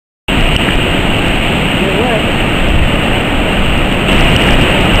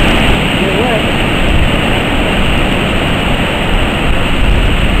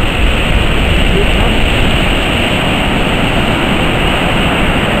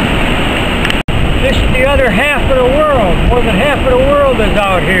More than half of the world is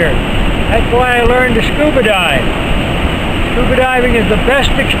out here. That's why I learned to scuba dive. Scuba diving is the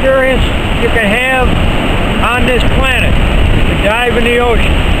best experience you can have on this planet, to dive in the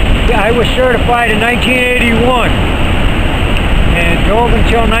ocean. I was certified in 1981 and drove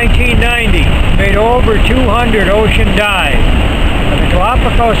until 1990. Made over 200 ocean dives. The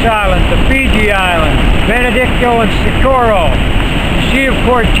Galapagos Islands, the Fiji Islands, Benedicto and Socorro, the Sea of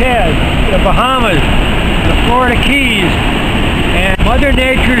Cortez, the Bahamas, the Florida Keys. And Mother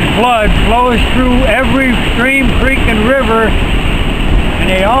Nature's blood flows through every stream, creek, and river, and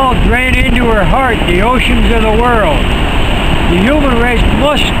they all drain into her heart, the oceans of the world. The human race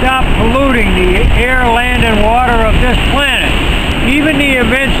must stop polluting the air, land, and water of this planet. Even the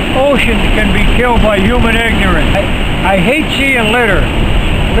immense oceans can be killed by human ignorance. I hate seeing litter.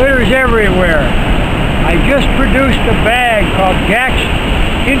 Litter's everywhere. I just produced a bag called Jack's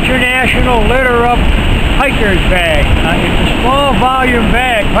International Litter Up Hiker's Bag. It's a small volume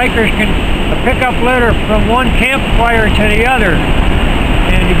bag. Hikers can pick up litter from one campfire to the other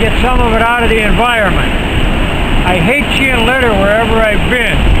and to get some of it out of the environment. I hate seeing litter wherever I've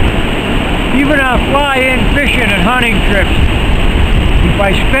been. Even on fly-in fishing and hunting trips, if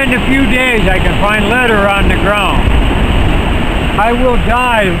I spend a few days, I can find litter on the ground. I will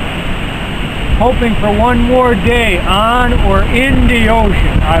dive hoping for one more day on or in the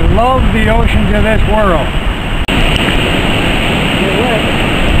ocean. I love the oceans of this world.